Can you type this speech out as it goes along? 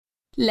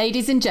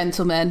Ladies and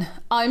gentlemen,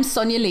 I'm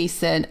Sonia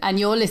Leeson and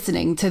you're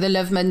listening to the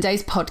Love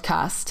Mondays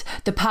podcast,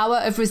 The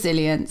Power of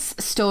Resilience,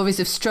 stories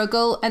of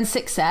struggle and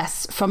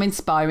success from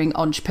inspiring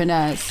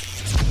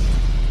entrepreneurs.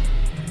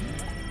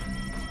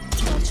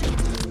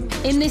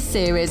 In this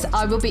series,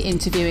 I will be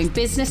interviewing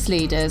business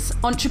leaders,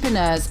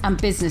 entrepreneurs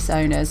and business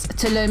owners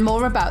to learn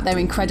more about their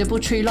incredible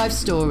true life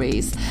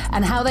stories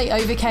and how they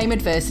overcame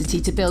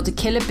adversity to build a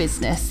killer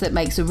business that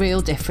makes a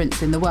real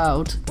difference in the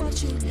world.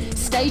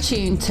 Stay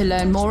tuned to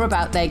learn more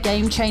about their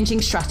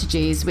game-changing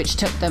strategies which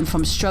took them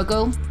from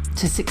struggle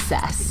to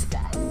success.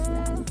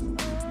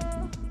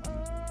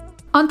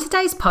 On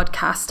today's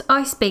podcast,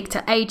 I speak to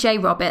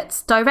AJ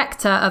Roberts,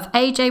 Director of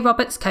AJ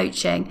Roberts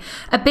Coaching,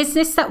 a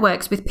business that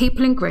works with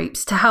people and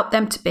groups to help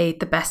them to be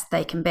the best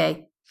they can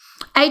be.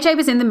 AJ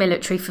was in the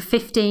military for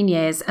 15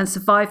 years and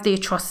survived the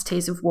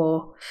atrocities of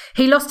war.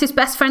 He lost his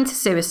best friend to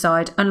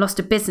suicide and lost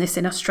a business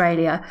in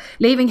Australia,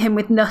 leaving him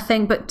with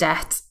nothing but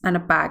debt and a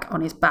bag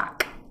on his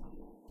back.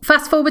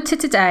 Fast forward to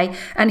today,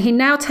 and he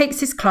now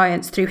takes his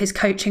clients through his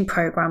coaching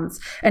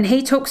programs, and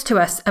he talks to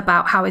us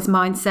about how his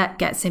mindset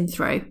gets him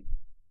through.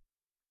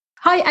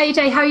 Hi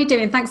AJ, how are you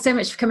doing? Thanks so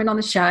much for coming on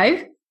the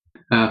show.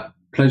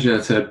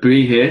 Pleasure to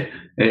be here.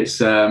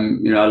 It's I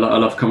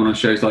love coming on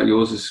shows like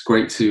yours. It's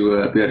great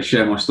to be able to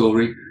share my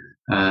story,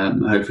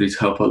 hopefully to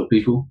help other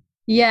people.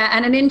 Yeah,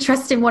 and an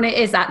interesting one it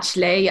is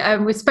actually.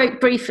 We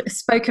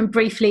spoken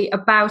briefly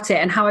about it,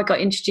 and how I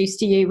got introduced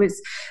to you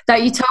was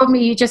that you told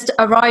me you just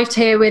arrived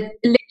here with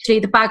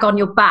literally the bag on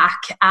your back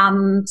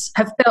and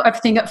have built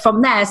everything up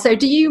from there. So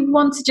do you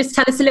want to just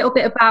tell us a little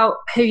bit about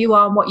who you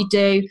are and what you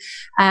do,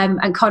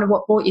 and kind of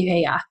what brought you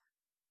here?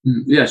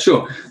 Yeah,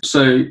 sure.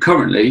 So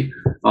currently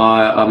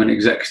I'm an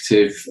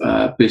executive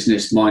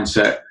business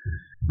mindset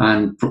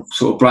and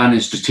sort of branding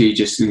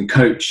strategist and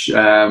coach,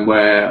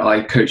 where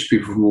I coach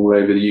people from all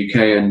over the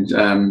UK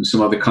and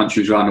some other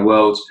countries around the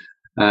world.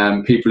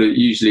 People who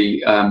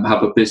usually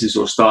have a business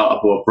or a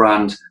startup or a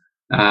brand,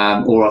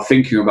 or are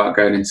thinking about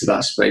going into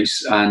that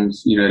space and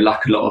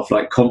lack a lot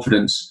of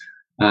confidence,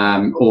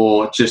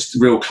 or just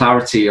real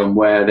clarity on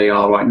where they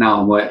are right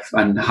now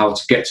and how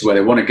to get to where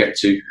they want to get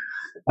to.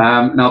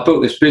 Now I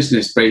built this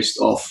business based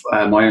off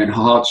my own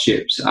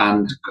hardships,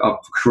 and I've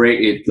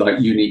created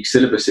unique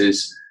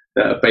syllabuses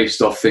that are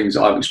based off things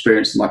that I've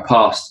experienced in my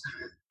past.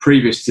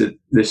 Previous to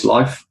this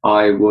life,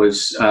 I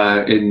was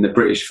in the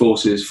British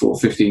forces for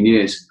 15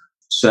 years,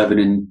 serving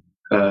in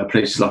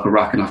places like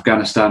Iraq and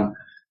Afghanistan,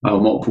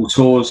 multiple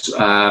tours.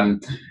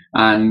 And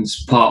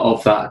part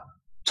of that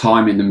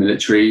time in the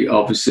military,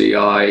 obviously,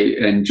 I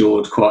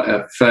endured quite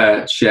a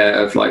fair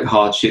share of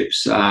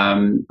hardships,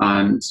 and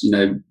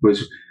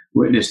was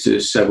witness to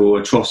several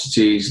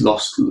atrocities,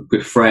 lost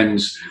good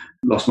friends,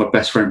 lost my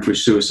best friend through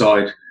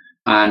suicide.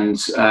 And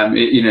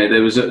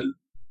there was I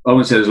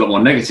wouldn't say there's a lot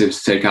more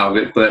negatives to take out of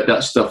it, but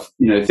that stuff,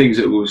 things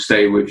that will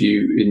stay with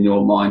you in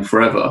your mind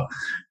forever.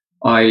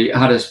 I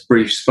had a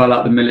brief spell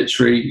out the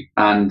military,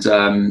 and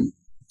during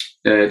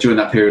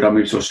that period I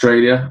moved to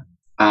Australia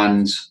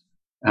and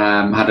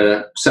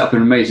set up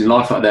an amazing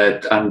life out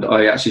there. And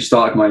I actually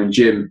started my own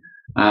gym,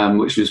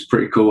 which was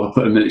pretty cool. I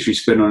put a military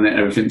spin on it,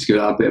 everything to give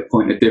that a bit of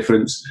point of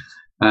difference.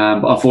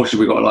 But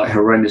unfortunately, we got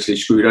horrendously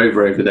screwed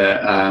over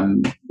there.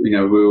 We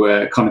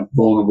were kind of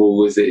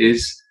vulnerable as it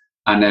is,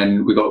 and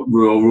then we got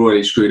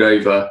royally screwed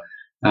over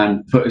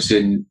and put us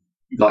in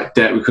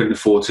debt. We couldn't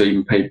afford to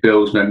even pay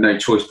bills. We had no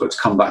choice but to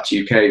come back to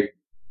UK.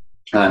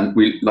 And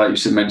we,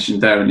 like you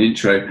mentioned there in the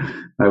intro,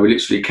 we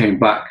literally came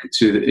back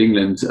to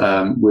England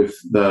with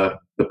the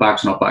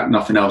bags on our back,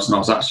 nothing else, and I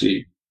was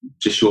actually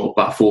just short of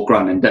about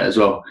 $4,000 in debt as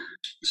well.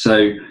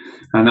 So,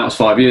 and that was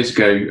 5 years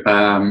ago.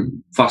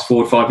 Fast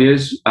forward 5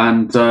 years,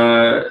 and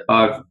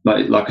I've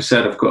like I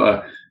said, I've got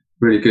a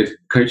really good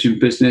coaching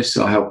business.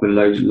 I help with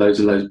loads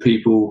of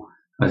people.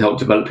 I help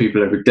develop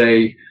people every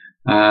day,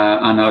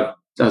 and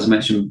as I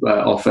mentioned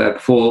off air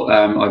before,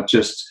 I've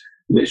just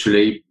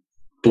literally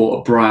bought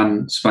a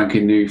brand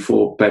spanking new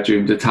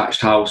 4-bedroom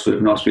detached house with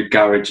a nice big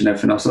garage and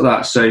everything else like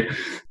that. So,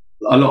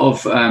 a lot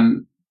of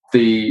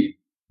the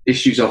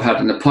issues I've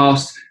had in the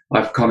past,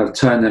 I've kind of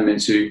turned them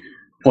into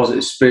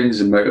positive spins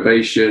and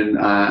motivation,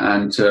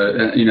 and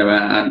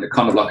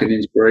kind of like an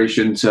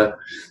inspiration to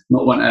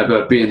not want to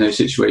ever be in those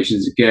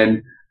situations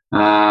again,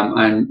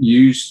 and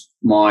use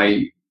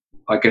my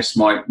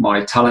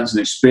talents and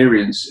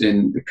experience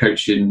in the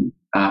coaching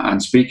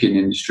and speaking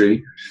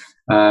industry,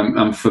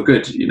 and for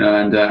good,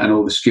 and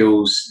all the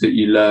skills that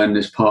you learn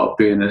as part of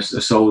being a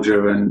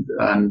soldier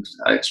and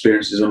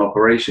experiences on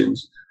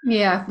operations.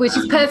 Yeah, which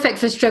is perfect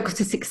for struggle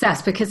to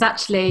success, because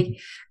actually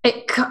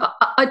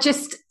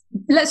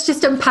let's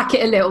just unpack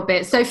it a little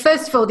bit. So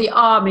first of all, the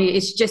army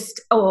is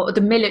or the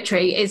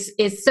military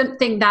is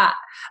something that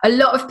a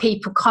lot of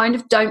people kind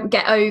of don't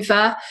get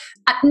over.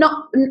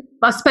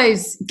 I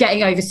suppose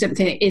getting over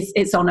something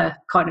it's on a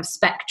kind of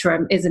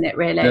spectrum, isn't it,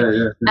 really?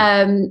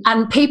 Yeah.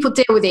 And people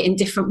deal with it in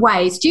different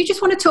ways. Do you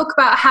just want to talk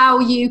about how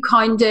you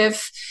kind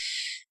of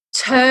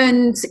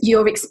turned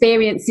your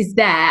experiences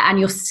there and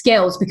your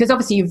skills, because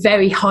obviously you're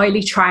very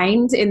highly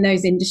trained in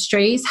those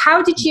industries?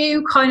 How did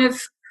you kind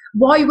of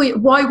why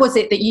was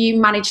it that you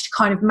managed to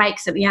kind of make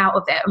something out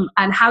of it,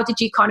 and how did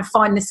you kind of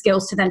find the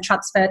skills to then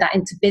transfer that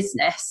into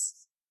business?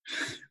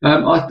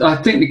 I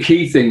think the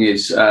key thing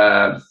is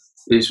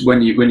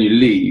when you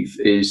leave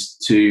is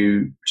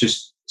to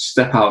just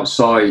step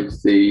outside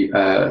the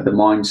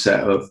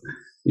mindset of,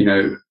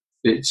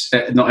 it's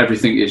not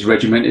everything is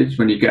regimented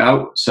when you get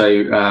out.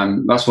 So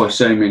that's why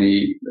so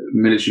many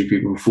military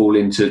people fall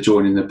into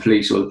joining the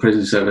police or the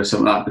prison service,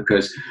 something like that,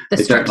 because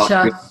they don't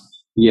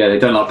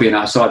like being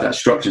outside that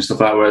structure and stuff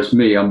like that. Whereas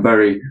me, I'm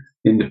very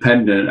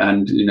independent,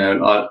 and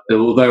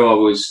although I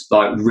was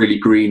like really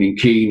green and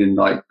keen and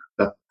like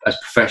as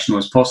professional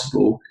as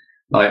possible,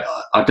 like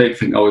I don't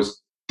think I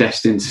was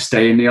destined to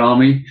stay in the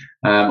army.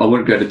 I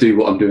wouldn't be able to do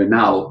what I'm doing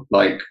now,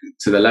 like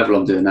to the level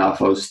I'm doing now,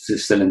 if I was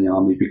still in the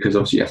army, because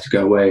obviously you have to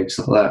go away and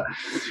stuff like that.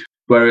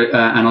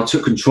 And I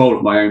took control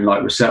of my own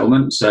like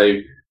resettlement. So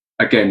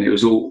again, it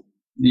was all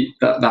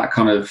that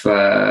kind of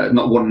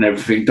not wanting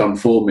everything done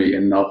for me,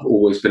 and I've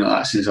always been like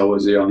that since I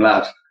was a young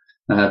lad,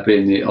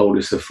 being the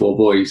oldest of 4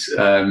 boys.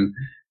 And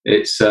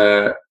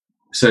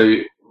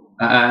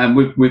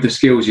with the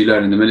skills you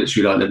learn in the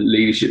military, like the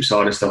leadership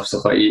side of stuff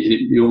like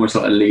you're almost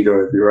like a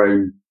leader of your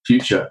own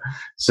future.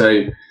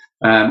 So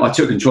I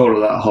took control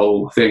of that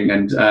whole thing,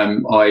 and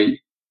I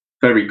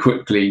very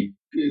quickly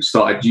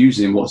started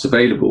using what's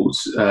available,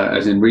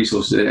 as in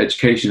resources,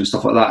 education and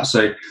stuff like that.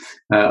 So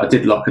I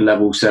did like a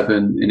level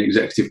 7 in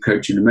executive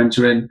coaching and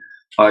mentoring.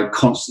 I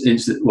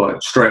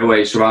straight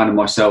away surrounded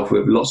myself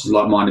with lots of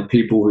like-minded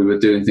people who were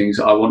doing things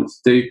that I wanted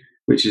to do,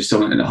 which is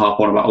something that I harp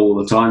on about all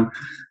the time.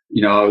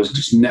 I was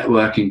just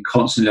networking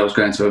constantly. I was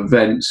going to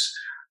events,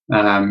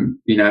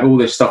 all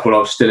this stuff while I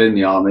was still in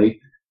the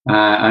army.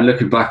 And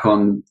looking back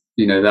on,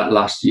 that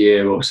last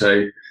year or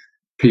so,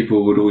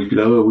 people would always be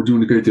like, "Oh, what do you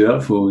want to go do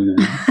that for?"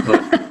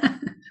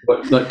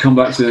 Like come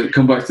back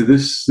to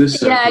this.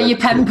 Yeah, you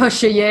pen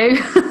pusher, you.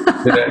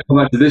 Yeah, come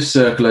back to this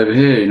circle over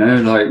here.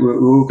 Like we're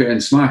all getting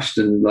smashed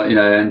and like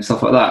and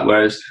stuff like that.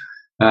 Whereas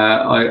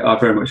I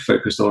very much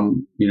focused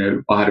on,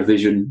 I had a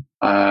vision,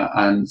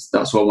 and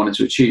that's what I wanted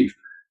to achieve.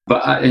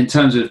 But in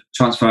terms of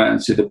transferring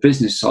into the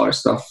business side of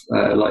stuff,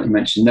 like you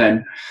mentioned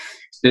then,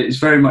 it's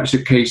very much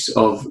a case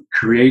of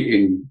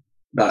creating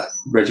that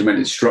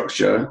regimented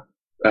structure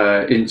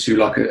into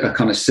like a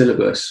kind of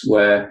syllabus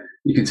where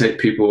you can take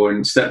people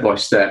in step by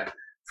step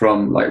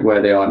from like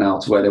where they are now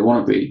to where they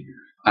want to be.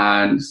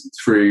 And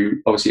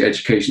through obviously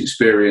education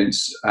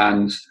experience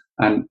and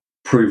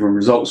proven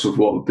results of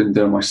what I've been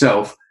doing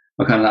myself,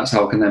 that's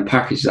how I can then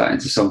package that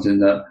into something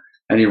that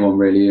anyone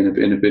really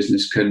in a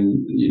business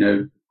can,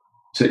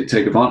 take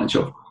advantage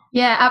of.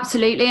 Yeah,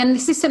 absolutely. And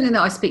this is something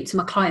that I speak to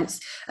my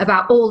clients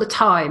about all the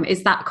time,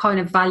 is that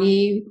kind of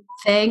value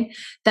thing,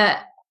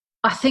 that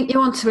I think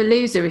you're onto a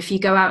loser if you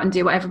go out and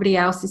do what everybody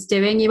else is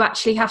doing. You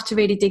actually have to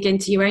really dig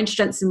into your own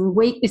strengths and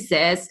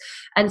weaknesses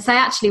and say,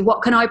 actually,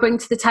 what can I bring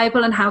to the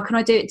table and how can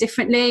I do it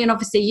differently? And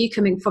obviously you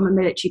coming from a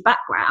military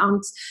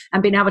background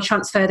and being able to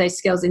transfer those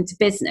skills into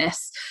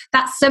business,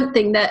 that's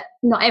something that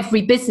not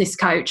every business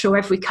coach or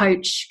every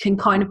coach can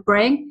kind of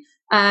bring.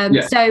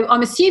 So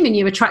I'm assuming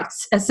you attract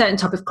a certain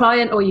type of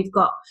client, or you've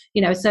got,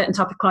 a certain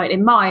type of client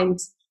in mind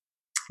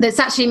that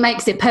actually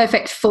makes it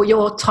perfect for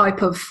your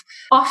type of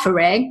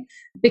offering,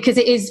 because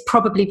it is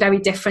probably very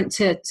different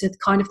to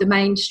kind of the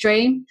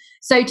mainstream.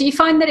 So do you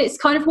find that it's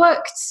kind of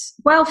worked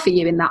well for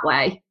you in that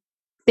way,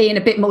 being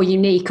a bit more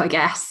unique, I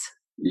guess?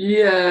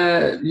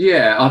 Yeah.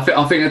 I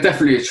think it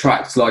definitely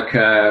attracts like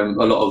a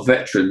lot of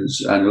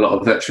veterans and a lot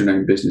of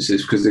veteran-owned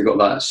businesses, because they've got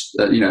that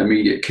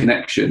immediate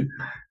connection.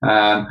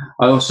 I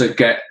also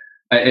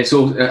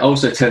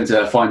tend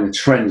to find the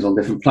trends on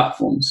different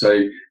platforms.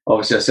 So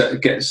obviously I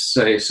get,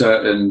 say, a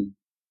certain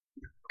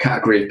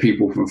category of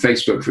people from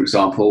Facebook, for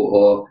example,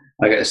 or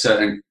I get a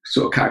certain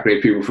sort of category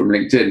of people from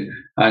LinkedIn,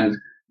 and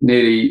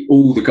nearly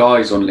all the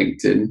guys on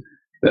LinkedIn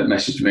that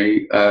message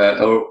me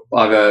are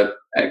either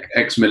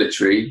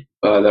ex-military,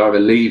 they're either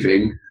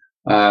leaving,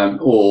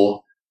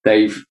 or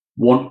they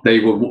were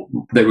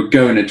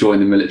going to join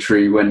the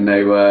military when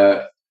they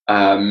were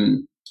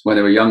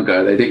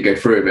younger. They didn't go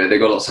through with it. They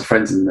got lots of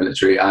friends in the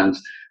military,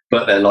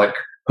 but they're like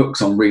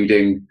hooks on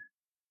reading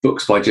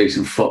books by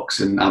Jason Fox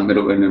and Anne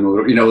Middleton and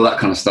all that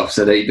kind of stuff.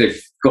 So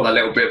they've got a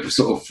little bit of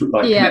sort of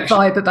like connection.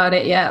 Vibe about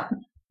it.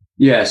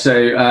 Yeah.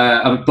 So,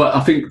 but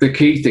I think the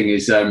key thing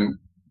is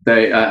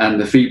they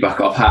and the feedback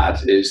I've had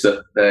is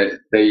that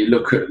they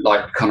look at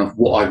like kind of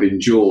what I've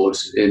endured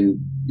in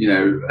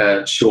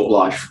short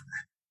life,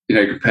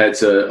 compared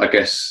to, I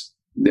guess,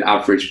 the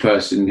average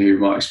person who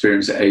might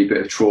experience a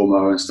bit of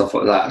trauma and stuff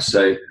like that.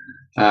 So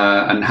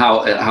and how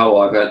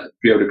I've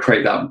be able to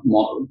create that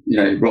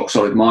rock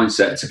solid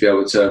mindset to be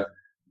able to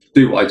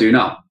do what I do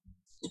now,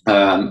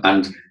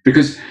 and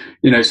because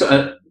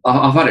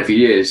I've had it for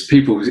years.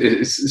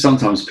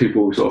 Sometimes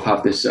people sort of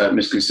have this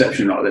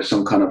misconception that there's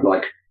some kind of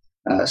like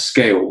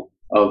scale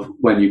of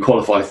when you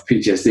qualify for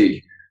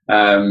PTSD.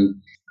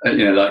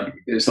 Like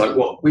it's like,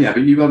 what? Well, yeah,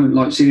 but you haven't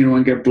like seen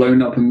anyone get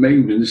blown up and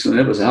maimed and this and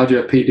that. So how do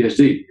you have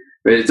PTSD?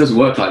 But it doesn't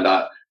work like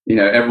that.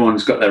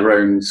 Everyone's got their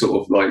own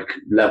sort of like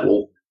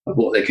level, of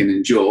what they can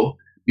endure.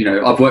 You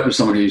know, I've worked with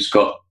someone who's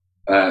got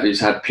who's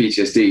had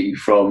PTSD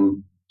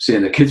from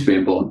seeing their kids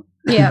being born.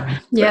 Yeah,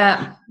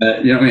 yeah.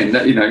 You know what I mean?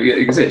 That, you know, it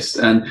exists,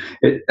 and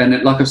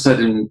like I've said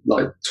in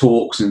like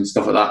talks and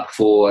stuff like that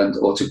before,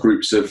 or to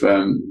groups of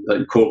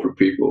like corporate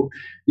people,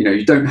 you know,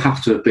 you don't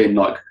have to have been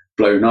like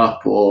blown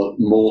up or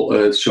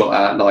mortared, shot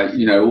at, like,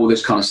 you know, all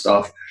this kind of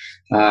stuff,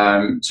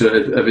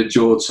 to have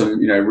endured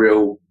some, you know,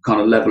 real kind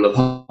of level of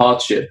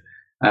hardship.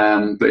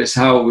 But it's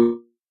how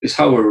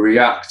we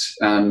react,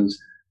 and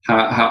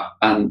how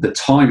and the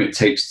time it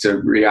takes to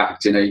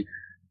react in a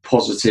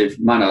positive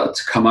manner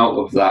to come out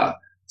of that,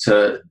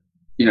 to,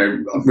 you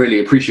know, really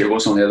appreciate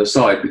what's on the other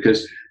side.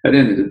 Because at the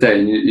end of the day,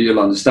 and you'll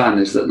understand,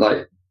 is that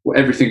like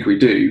everything we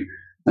do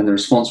and the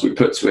response we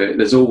put to it,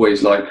 there's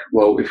always like,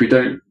 well, if we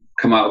don't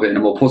come out of it in a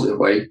more positive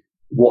way,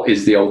 what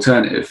is the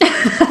alternative?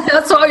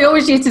 That's what I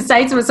always used to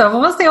say to myself.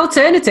 Well, what's the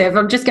alternative?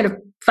 I'm just going to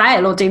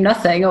fail or do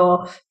nothing,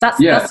 or that's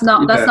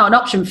not an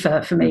option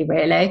for me,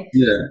 really.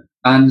 Yeah,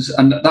 and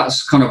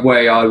that's kind of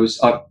where I've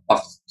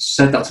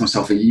said that to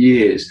myself for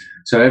years.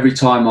 So every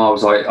time I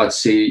was like, I'd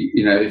see,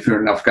 you know, if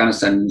you're in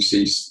Afghanistan and you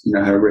see, you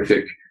know,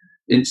 horrific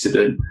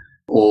incident,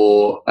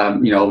 or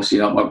you know, obviously,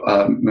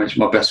 like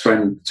my best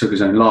friend took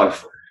his own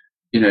life.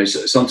 You know,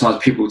 so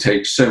sometimes people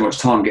take so much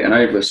time getting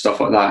over stuff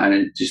like that, and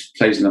it just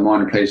plays in their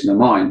mind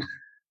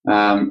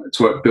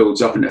to where it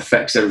builds up and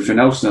affects everything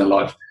else in their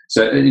life.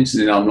 So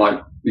instantly, I'm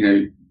like, you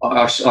know,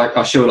 I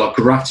show a lot of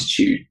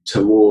gratitude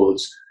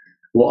towards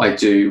what I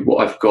do,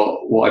 what I've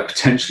got, what I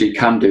potentially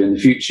can do in the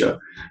future.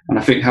 And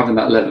I think having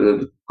that level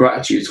of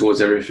gratitude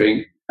towards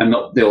everything, and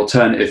not the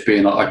alternative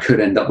being like, I could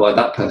end up like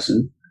that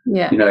person,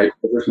 yeah, you know,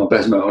 whether it's my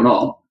best mate or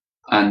not,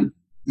 and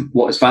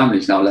what his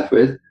family's now left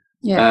with.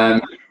 Yeah.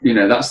 You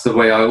know, that's the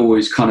way I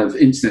always kind of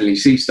instantly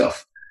see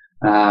stuff.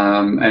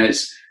 And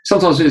it's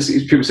sometimes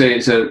people say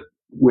it's a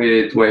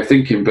weird way of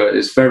thinking, but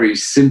it's very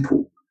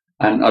simple.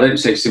 And I don't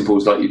say simple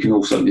as like you can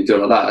all suddenly do it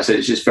like that. I say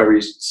it's just very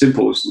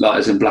simple, like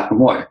as in black and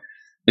white.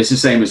 It's the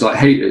same as like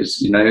haters,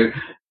 you know.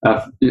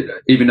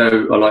 Even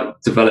though I like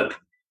develop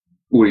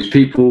all these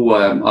people,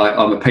 I'm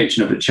a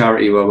patron of a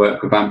charity where I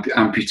work with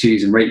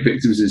amputees and rape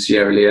victims in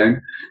Sierra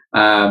Leone,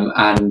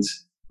 and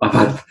I've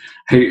had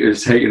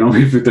haters hating on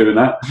me for doing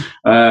that.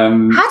 How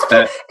do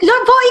like,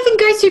 what even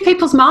goes through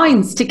people's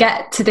minds to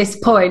get to this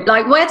point?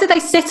 Like, where do they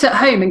sit at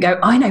home and go,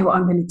 I know what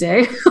I'm going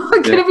to do.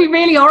 I'm going to be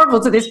really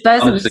horrible to this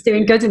person that's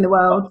doing good in the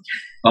world.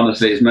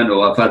 Honestly, it's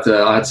mental.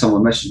 I had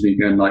someone message me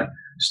going like,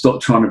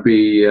 stop trying to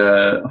be,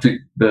 I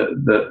think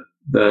the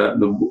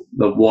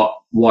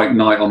white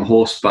knight on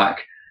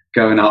horseback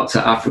going out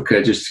to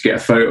Africa just to get a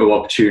photo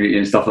opportunity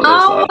and stuff like this.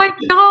 Oh my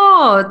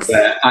God.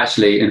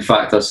 Actually, in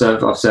fact, I've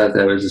served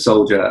there as a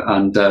soldier,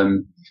 and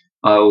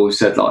I always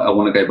said like I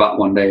want to go back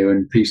one day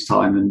in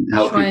peacetime and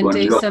help people.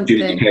 And the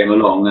opportunity came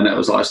along, and it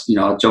was like, you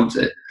know, I jumped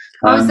it.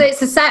 I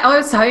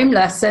was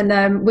homeless,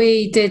 and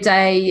we did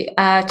a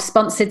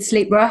sponsored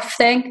Sleep Rough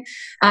thing,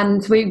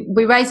 and we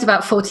raised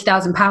about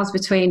 £40,000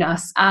 between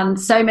us. And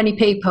so many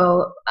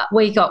people,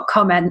 we got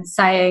comments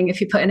saying,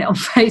 if you're putting it on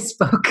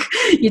Facebook,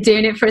 you're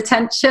doing it for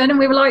attention. And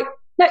we were like,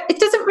 no, it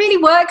doesn't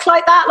really work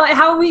like that. Like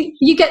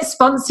you get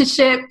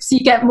sponsorships,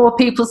 you get more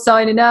people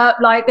signing up.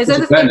 Like there's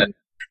other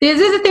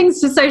things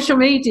to social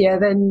media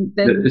than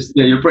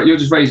you're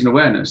just raising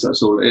awareness.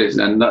 That's all it is,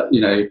 and that,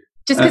 you know.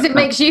 Just because it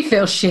makes you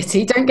feel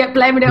shitty, don't get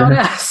blaming it on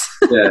us.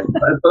 Yeah,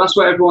 but that's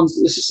what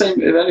it's the same.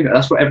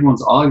 That's what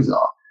everyone's eyes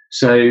are.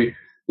 So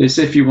it's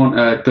if you want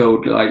to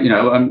build, like, you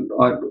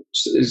know,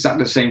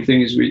 exactly the same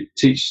thing as we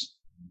teach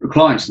the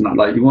clients, and that,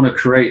 like, you want to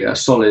create a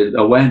solid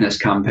awareness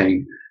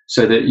campaign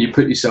so that you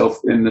put yourself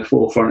in the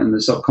forefront in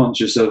the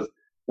subconscious of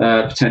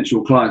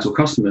potential clients or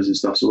customers and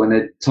stuff. So when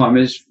their time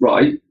is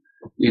right,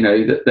 you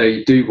know, that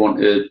they do want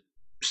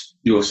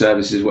your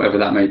services, whatever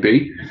that may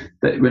be,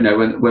 that, you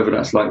know, whether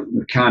that's like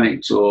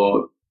mechanics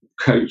or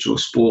coach or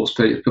sports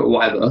people or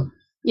whatever,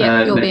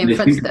 you'll be in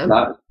front of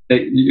them.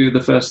 You're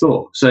the first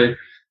thought. So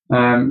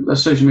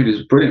social media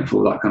is brilliant for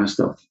all that kind of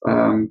stuff,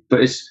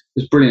 but it's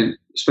brilliant,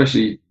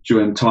 especially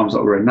during times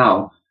like we're in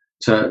now,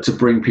 to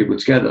bring people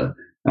together.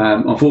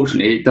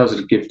 Unfortunately, it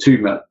doesn't give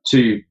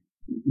too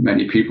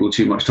many people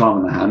too much time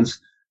on their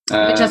hands.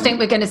 Which I think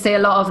we're going to see a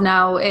lot of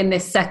now in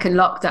this second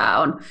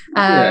lockdown.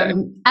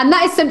 And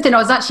that is something I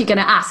was actually going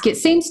to ask. It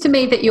seems to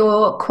me that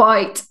you're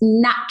quite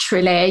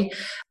naturally,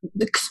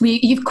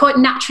 you've quite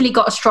naturally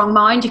got a strong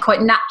mind. You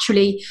quite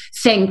naturally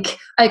think,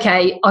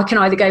 okay, I can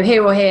either go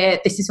here or here.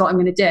 This is what I'm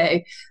going to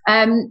do.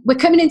 We're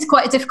coming into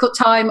quite a difficult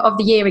time of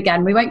the year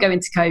again. We won't go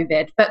into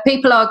COVID, but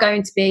people are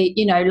going to be,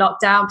 you know,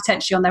 locked down,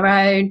 potentially on their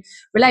own,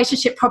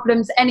 relationship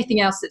problems,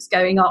 anything else that's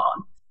going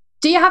on.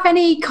 Do you have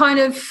any kind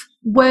of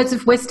words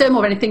of wisdom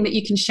or anything that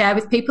you can share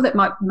with people that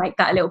might make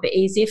that a little bit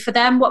easier for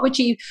them? What would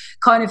you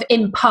kind of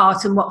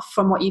impart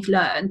from what you've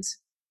learned?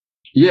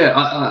 Yeah,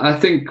 I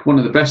think one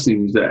of the best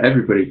things that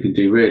everybody can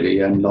do, really,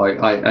 and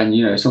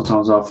you know,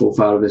 sometimes I fall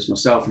foul of this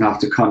myself and have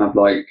to kind of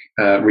like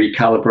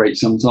recalibrate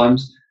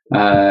sometimes.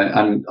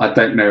 And I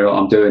don't know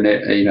I'm doing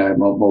it. You know,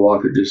 my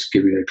wife would just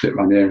give me a clip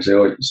around the ear and say,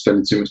 "Oh, you're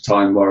spending too much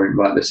time worrying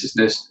about this, this,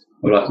 and this."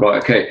 I'm like,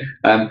 right, okay.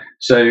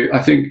 So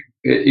I think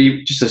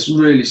just this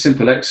really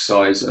simple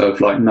exercise of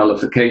like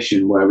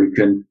nullification, where we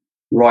can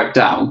write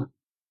down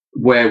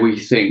where we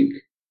think,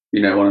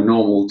 on a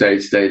normal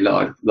day-to-day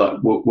life, like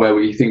where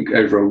we think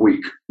over a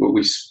week,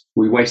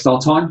 we waste our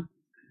time.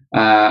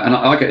 And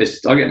I get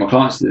this. I get my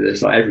clients to do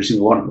this, like every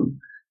single one of them,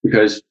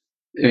 because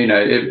when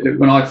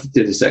I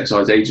did this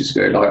exercise ages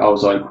ago, like I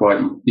was like, quite,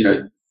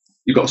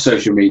 you've got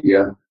social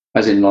media,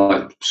 as in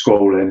like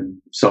scrolling,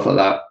 stuff like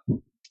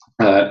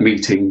that,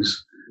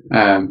 meetings,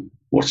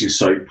 watching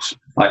soaps,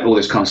 like all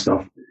this kind of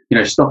stuff.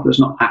 Stuff that's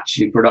not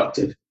actually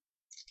productive.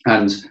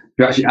 And if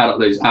you actually add up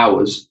those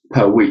hours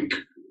per week,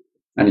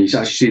 and you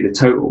actually see the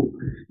total,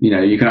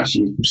 you can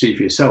actually see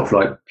for yourself,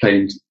 like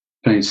plain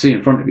see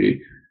in front of you,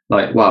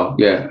 like, wow,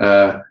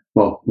 yeah,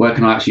 well, where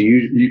can I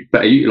actually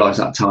better utilize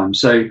that time?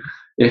 So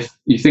if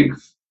you think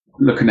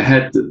looking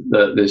ahead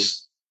that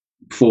this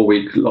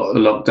 4-week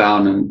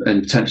lockdown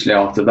and potentially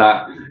after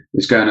that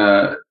is going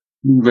to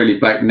really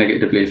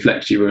negatively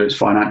affect you, whether it's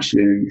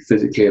financially,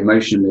 physically,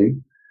 emotionally,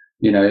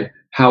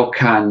 how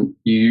can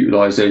you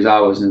utilize those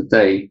hours in a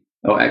day,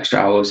 or extra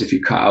hours if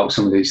you cut out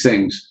some of these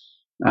things,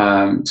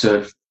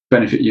 to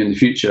benefit you in the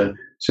future?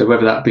 So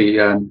whether that be,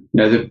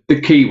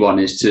 the key one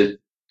is to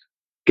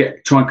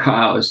try and cut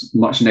out as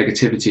much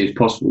negativity as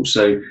possible.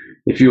 So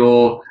if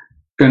you're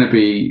going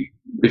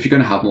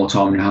to have more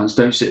time in your hands,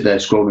 don't sit there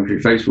scrolling through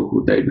Facebook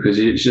all day, because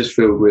it's just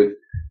filled with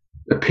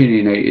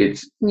opinionated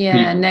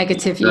people,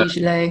 negative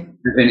usually,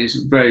 and it's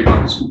very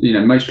much,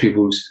 most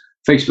people's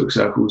Facebook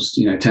circles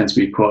tend to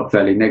be quite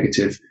fairly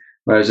negative,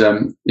 whereas I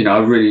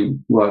really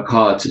work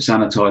hard to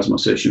sanitize my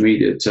social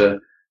media to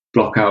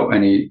block out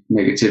any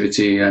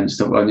negativity and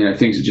stuff,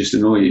 things that just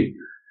annoy you.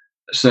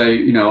 So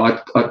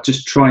I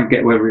just try and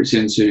get, whether it's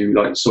into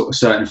like sort of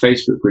certain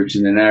Facebook groups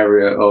in an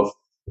area of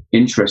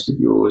interest of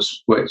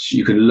yours, which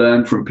you can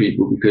learn from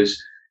people,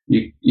 because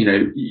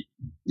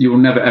you'll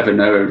never ever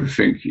know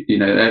everything.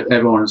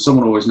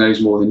 Someone always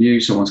knows more than you,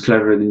 someone's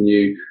cleverer than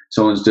you,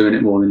 someone's doing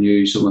it more than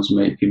you, someone's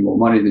making more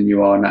money than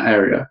you are in that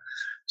area.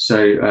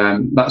 So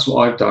that's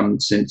what I've done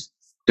since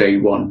day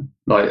one,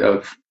 like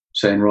of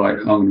saying, right,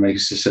 I'm going to make a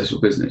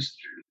successful business.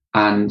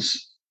 And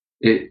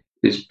it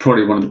is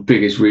probably one of the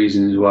biggest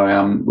reasons why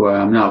I'm where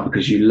I am now,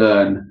 because you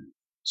learn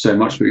so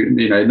much. But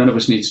none of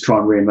us need to try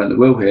and reinvent the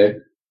wheel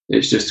here.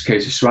 It's just a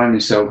case of surrounding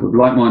yourself with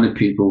like-minded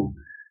people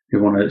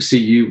who want to see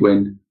you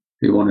win,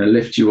 who want to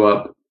lift you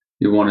up,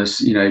 who want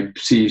to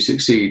see you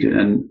succeed,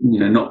 and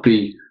not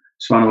be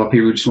surrounded by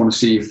people who just want to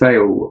see you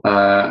fail,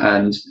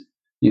 and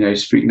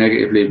speak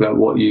negatively about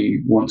what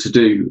you want to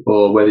do,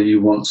 or whether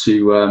you want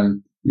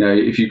to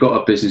if you've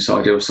got a business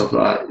idea or stuff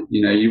like that,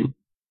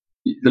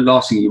 the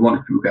last thing you want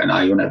is people go,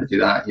 no, you'll never do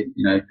that.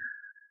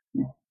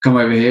 Come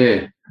over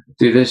here,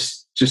 do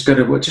this. Just go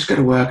to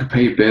work and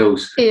pay your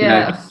bills.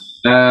 Yeah.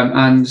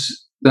 And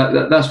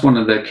that's one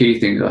of the key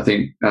things. I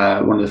think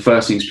one of the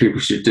first things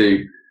people should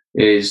do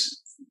is,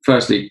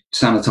 firstly,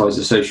 sanitize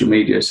the social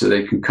media so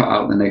they can cut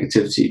out the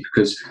negativity,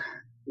 because,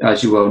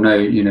 as you well know,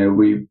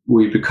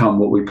 we become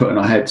what we put in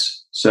our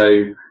heads.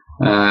 So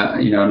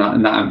and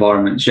that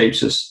environment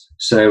shapes us.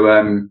 So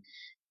and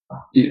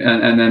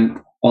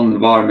then on the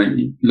environment,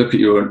 you look at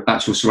your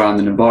actual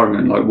surrounding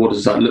environment. Like, what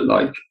does that look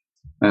like?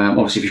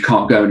 Obviously, if you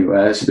can't go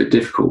anywhere, it's a bit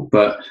difficult.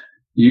 But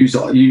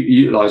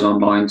utilize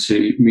online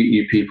to meet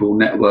new people,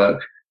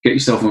 network, get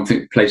yourself on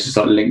places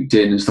like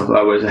LinkedIn and stuff like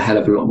that, where it's a hell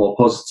of a lot more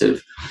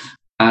positive.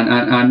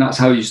 And that's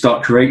how you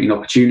start creating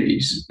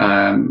opportunities.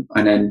 And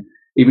then,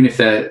 even if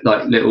they're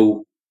like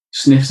little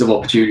sniffs of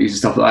opportunities and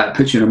stuff like that, it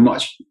puts you in a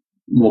much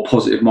more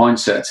positive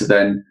mindset to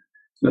then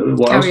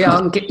carry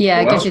on.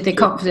 Gives you the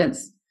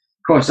confidence.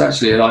 Christ,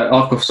 actually, like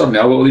I've got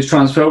all these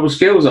transferable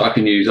skills that I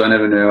can use I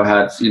never knew I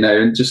had,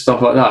 and just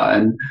stuff like that.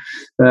 And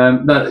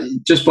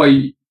that, just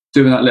by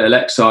doing that little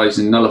exercise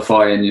and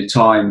nullifying your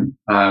time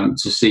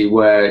to see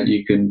where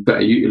you can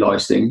better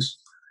utilize things,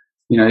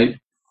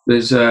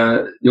 there's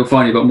you'll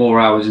find you've got more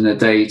hours in a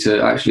day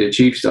to actually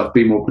achieve stuff,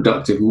 be more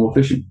productive and more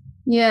efficient.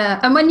 Yeah,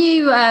 and when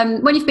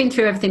you've been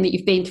through everything that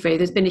you've been through,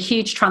 there's been a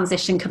huge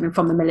transition coming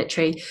from the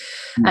military,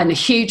 and a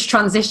huge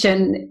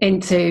transition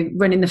into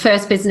running the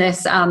first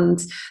business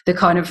and the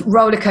kind of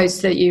roller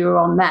coaster that you were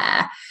on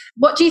there.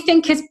 What do you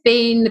think has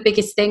been the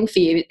biggest thing for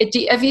you?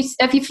 Have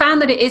you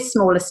found that it is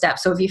smaller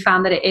steps, or have you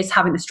found that it is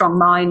having a strong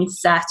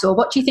mindset, or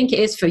what do you think it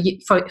is for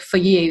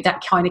you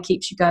that kind of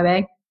keeps you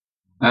going?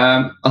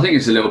 I think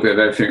it's a little bit of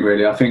everything,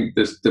 really. I think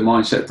the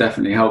mindset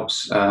definitely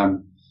helps.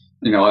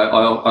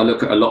 I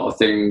look at a lot of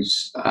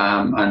things,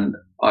 and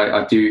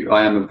I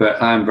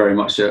am very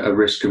much a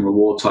risk and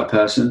reward type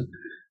person.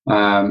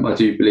 I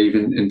do believe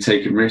in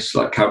taking risks,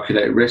 like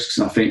calculated risks.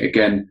 And I think,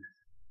 again,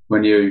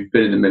 when you've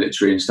been in the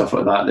military and stuff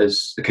like that,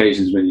 there's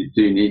occasions when you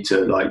do need to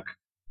like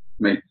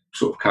make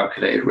sort of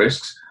calculated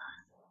risks.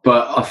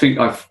 But I think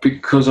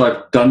because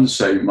I've done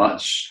so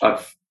much,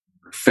 I've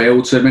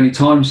failed so many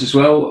times as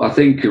well, I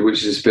think,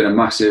 which has been a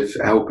massive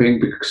helping,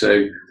 because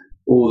so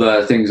all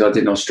the things I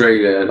did in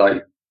Australia,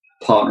 like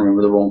partnering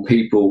with the wrong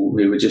people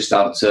who were just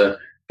out to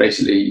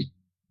basically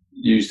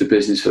use the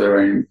business for their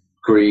own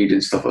greed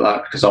and stuff like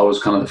that, because I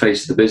was kind of the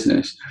face of the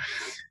business.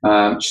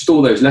 Just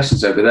all those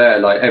lessons over there,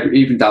 like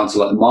even down to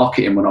like the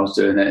marketing when I was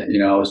doing it,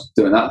 I was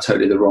doing that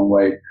totally the wrong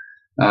way.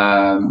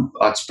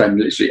 I'd spend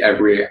literally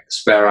every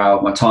spare hour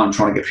of my time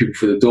trying to get people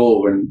through the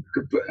door, and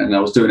I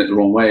was doing it the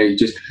wrong way.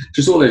 Just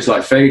all those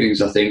like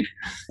failings, I think.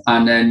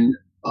 And then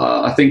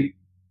I think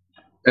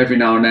every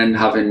now and then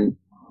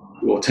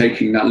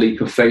taking that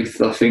leap of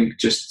faith, I think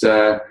just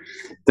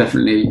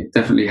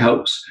definitely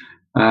helps.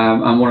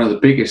 And one of the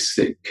biggest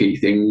key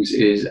things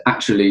is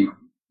actually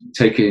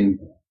taking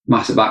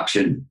massive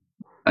action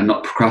and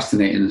not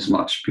procrastinating as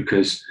much,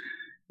 because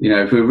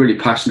if we're really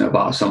passionate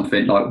about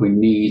something, like, we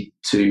need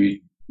to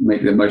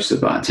make the most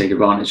of that and take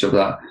advantage of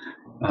that.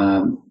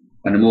 And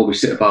the more we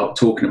sit about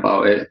talking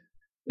about it,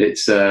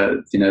 it's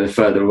the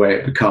further away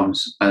it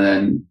becomes, and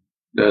then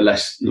the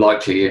less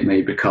likely it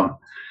may become.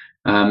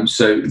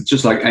 So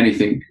just like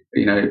anything,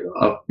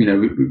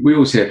 we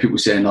always hear people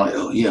saying like,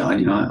 "Oh yeah,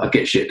 I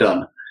get shit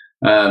done."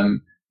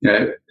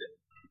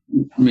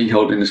 Me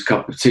holding this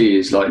cup of tea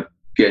is like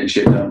getting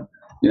shit done,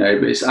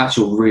 but it's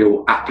actual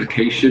real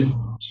application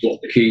what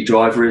the key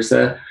driver is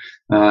there.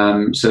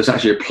 So it's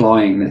actually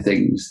applying the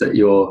things that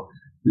you're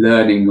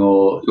learning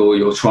or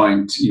you're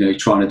trying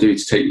to do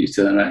to take you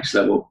to the next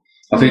level.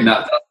 I think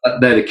that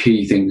they're the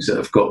key things that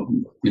have got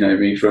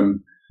me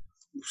from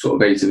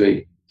sort of A to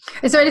B.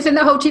 Is there anything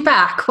that holds you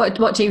back?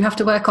 What do you have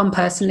to work on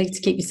personally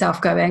to keep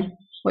yourself going?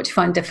 What do you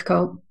find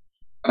difficult?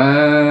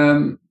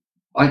 I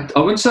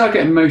wouldn't say I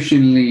get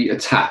emotionally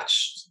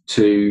attached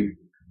to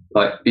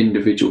like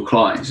individual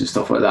clients and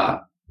stuff like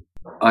that.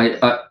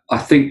 I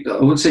think I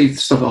wouldn't say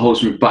stuff that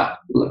holds me back.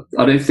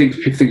 I don't think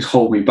things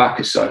hold me back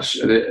as such,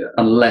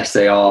 unless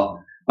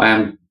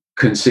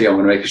can see I'm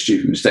going to make a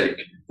stupid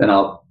mistake. Then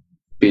I'll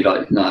be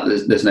like, no,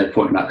 there's no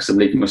point in that, because I'm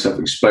leaving myself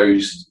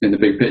exposed in the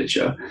big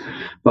picture.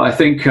 But I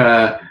think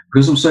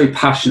because I'm so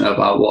passionate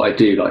about what I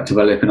do, like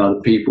developing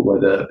other people,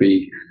 whether it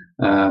be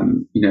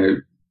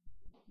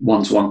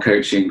one-to-one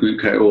coaching,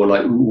 group coaching, or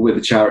like with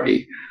a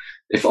charity,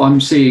 if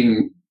I'm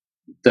seeing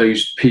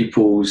those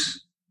people's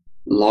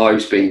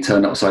lives being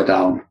turned upside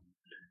down,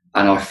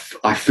 and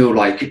I feel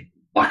like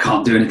I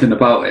can't do anything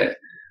about it,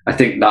 I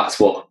think that's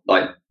what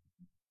like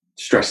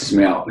stresses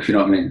me out, if you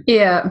know what I mean.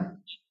 Yeah.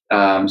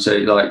 So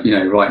like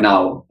right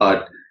now,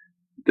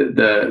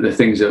 the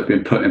things that have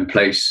been put in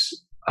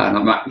place, and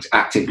I'm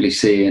actively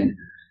seeing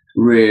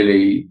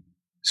really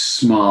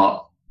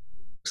smart,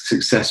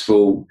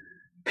 successful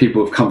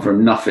people have come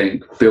from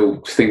nothing,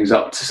 build things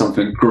up to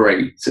something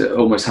great, to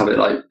almost have it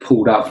like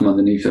pulled out from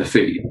underneath their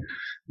feet.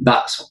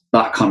 That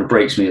kind of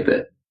breaks me a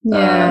bit.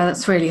 Yeah,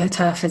 that's really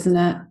tough, isn't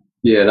it?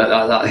 Yeah,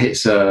 that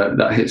hits a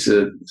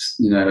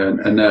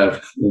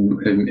nerve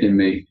in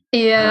me.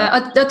 Yeah,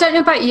 I don't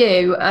know about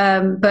you,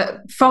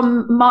 but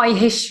from my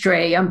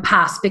history and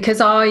past,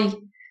 because I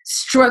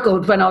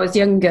struggled when I was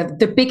younger,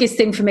 the biggest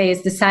thing for me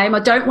is the same. I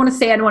don't want to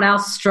see anyone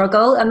else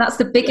struggle, and that's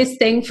the biggest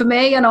thing for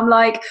me. And I'm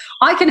like,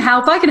 I can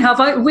help.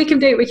 We can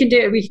do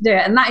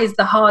it. And that is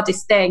the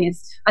hardest thing.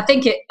 I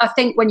think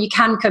when you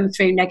can come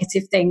through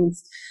negative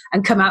things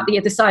and come out the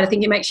other side, I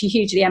think it makes you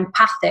hugely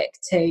empathic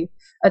to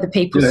other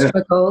people's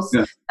struggles,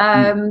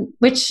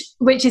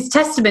 which is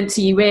testament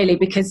to you, really,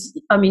 because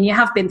you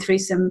have been through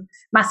some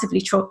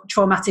massively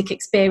traumatic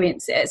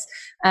experiences,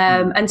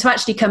 and to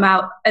actually come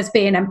out as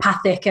being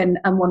empathic and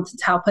wanting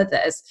to help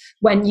others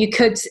when you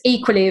could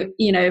equally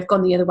have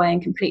gone the other way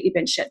and completely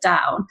been shut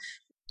down,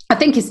 I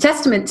think is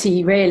testament to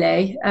you,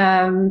 really.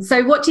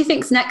 So what do you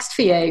think's next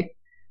for you?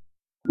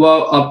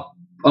 Well,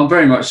 I'm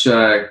very much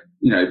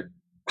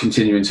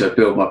continuing to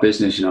build my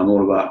business. I'm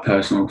all about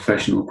personal and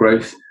professional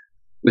growth.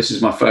 This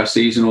is my first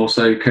season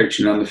also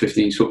coaching under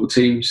 15s football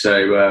team,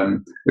 so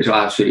which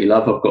I absolutely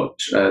love. I've got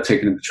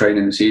taken up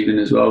training this evening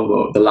as well,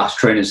 or the last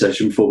training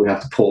session before we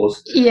have to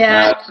pause.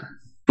 Yeah.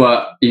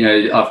 But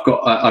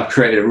I've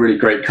created a really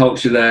great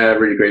culture there, a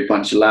really great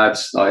bunch of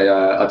lads.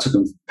 I took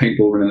them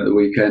paintballing at the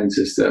weekend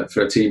just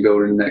for a team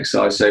building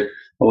exercise. So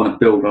I want to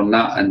build on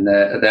that and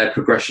their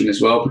progression as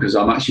well, because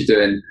I'm actually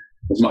doing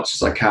as much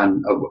as I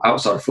can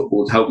outside of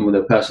football to help them with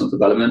their personal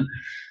development.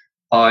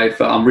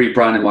 I'm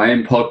rebranding my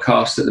own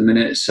podcast at the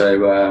minute,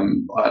 so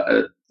I'm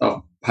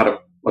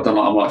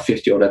like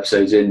 50 odd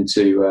episodes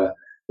into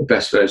the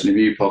Best Version of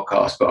You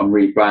podcast, but I'm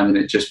rebranding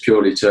it just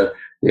purely to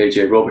the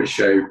AJ Roberts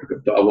Show.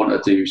 But I want to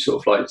do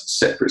sort of like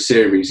separate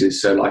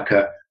series, so like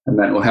a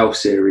mental health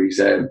series,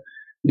 an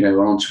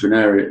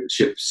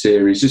entrepreneurship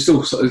series, just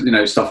all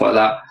stuff like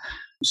that.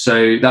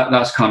 So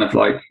that's kind of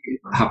like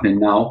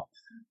happening now.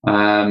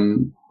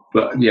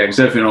 But yeah, because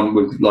everything on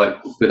with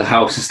the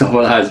house and stuff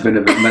like that has been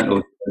a bit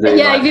mental.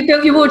 Yeah, have you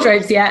built your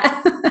wardrobes yet?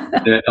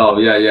 Yeah,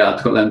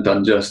 I've got them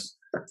done just.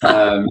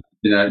 Like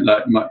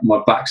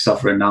my back's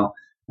suffering now.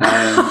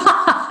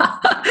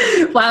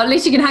 Well, at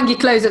least you can hang your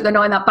clothes up. They're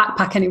not in that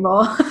backpack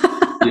anymore.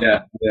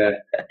 Yeah.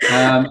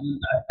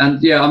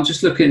 I'm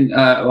just looking.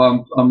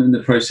 I'm in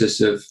the process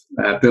of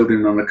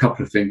building on a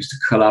couple of things to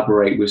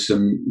collaborate with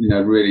some,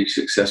 really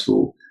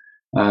successful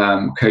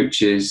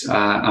coaches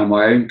and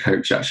my own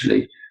coach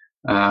actually,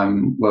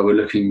 where we're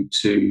looking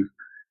to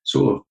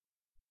sort of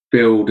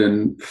build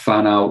and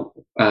fan out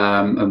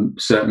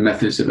certain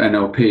methods of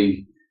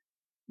NLP,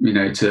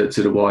 to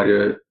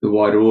the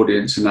wider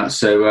audience, and that.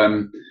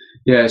 So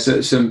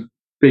so some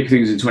big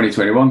things in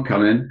 2021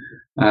 coming,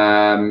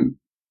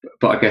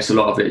 but I guess a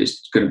lot of it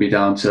is going to be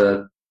down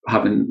to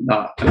having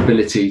that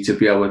ability to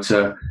be able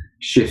to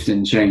shift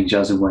and change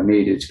as and when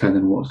needed,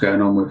 depending on what's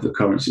going on with the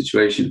current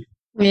situation.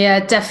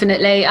 Yeah,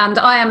 definitely. And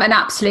I am an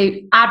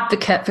absolute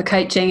advocate for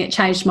coaching. It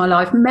changed my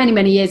life many,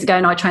 many years ago.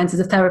 And I trained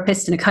as a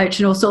therapist and a coach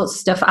and all sorts of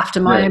stuff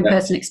after my own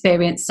personal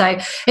experience. So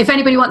if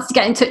anybody wants to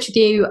get in touch with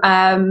you,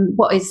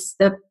 what is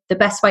the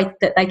best way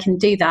that they can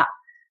do that?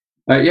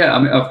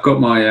 I've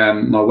got my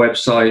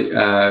website,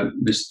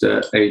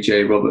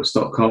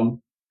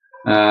 mrajroberts.com.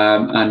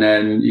 And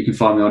then you can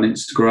find me on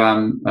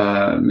Instagram,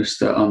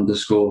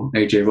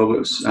 Mr_AJ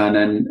Roberts, and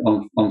then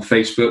on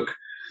Facebook.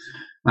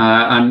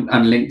 And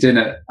LinkedIn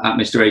at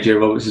Mr. AJ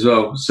Roberts as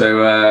well.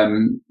 So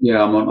I'm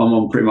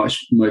on pretty much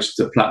most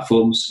of the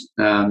platforms.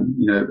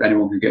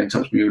 Anyone can get in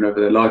touch with me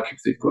whenever they like if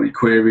they've got any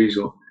queries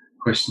or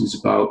questions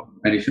about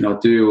anything I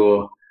do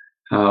or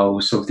how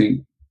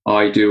something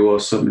I do or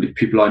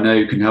people I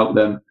know can help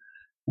them.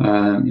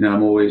 I'm I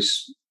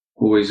always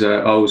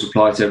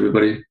reply to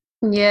everybody.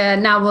 Yeah,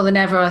 now more than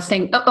ever, I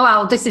think,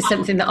 this is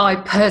something that I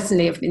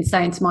personally have been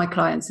saying to my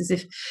clients, is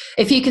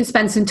if you can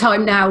spend some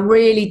time now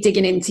really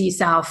digging into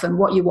yourself and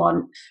what you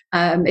want,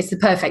 it's the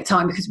perfect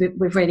time, because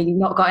we've really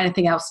not got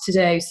anything else to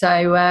do.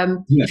 So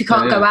if you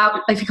can't go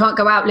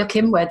out, look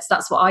inwards.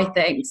 That's what I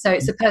think. So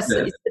it's the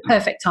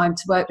perfect time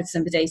to work with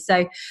somebody.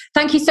 So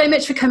thank you so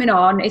much for coming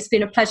on. It's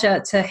been a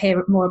pleasure to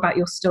hear more about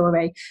your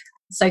story.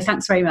 So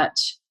thanks very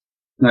much.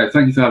 No,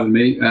 thank you for having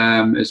me.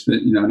 It's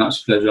been an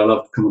absolute pleasure. I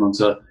love coming on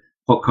to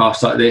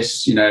podcasts like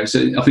this. So I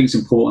think it's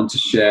important to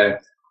share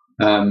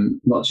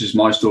not just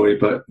my story,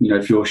 but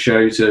for your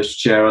show to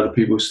share other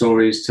people's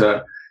stories,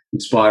 to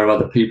inspire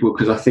other people,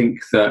 because I think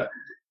that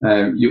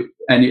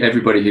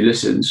everybody who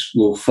listens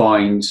will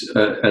find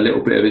a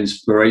little bit of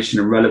inspiration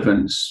and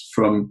relevance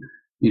from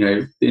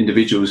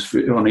individuals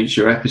on each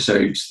of your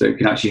episodes that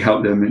can actually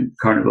help them in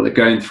currently what they're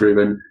going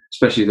through, and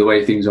especially the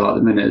way things are at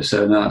the minute.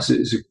 So no, it's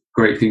a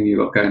great thing you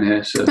got going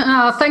here. So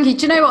thank you.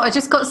 Do you know what? I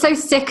just got so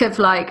sick of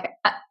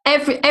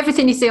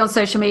everything you see on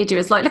social media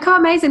is like, look how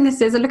amazing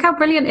this is and look how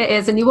brilliant it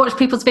is, and you watch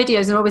people's videos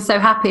and they're always so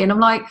happy, and I'm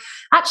like,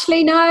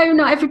 actually no,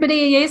 not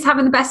everybody is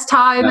having the best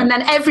time. And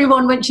then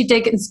everyone, once you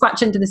dig and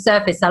scratch under the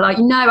surface, they're like,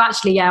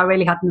 actually I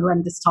really had an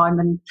horrendous time,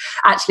 and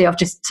actually I've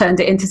just turned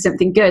it into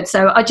something good.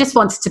 So I just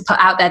wanted to put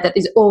out there that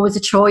there's always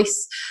a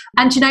choice,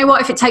 and you know what,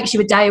 if it takes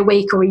you a day, a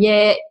week or a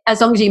year, as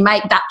long as you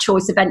make that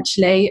choice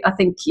eventually, I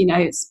think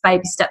it's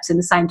baby steps in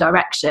the same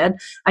direction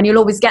and you'll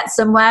always get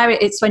somewhere.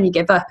 It's when you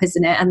give up,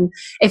 isn't it? And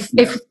if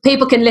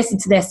people can listen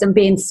to this and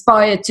be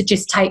inspired to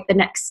just take the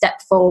next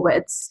step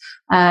forwards,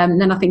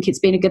 then I think it's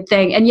been a good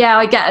thing. And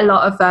I get a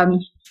lot of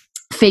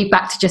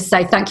feedback to just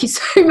say thank you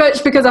so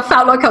much, because I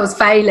felt like I was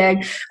failing.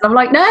 And I'm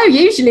like, no,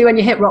 usually when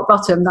you hit rock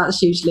bottom,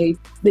 that's usually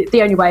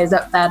the only way is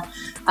up then.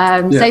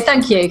 So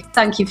thank you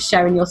for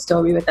sharing your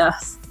story with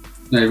us.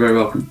 No, you're very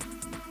welcome.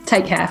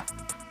 Take care.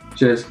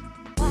 Cheers.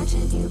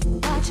 Watching you.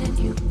 Watching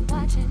you.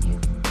 Watching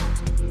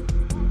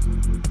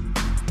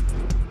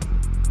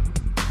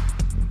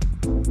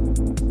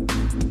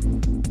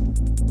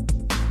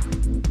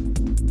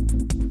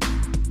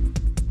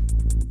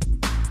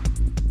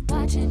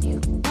you.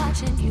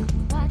 Watching you.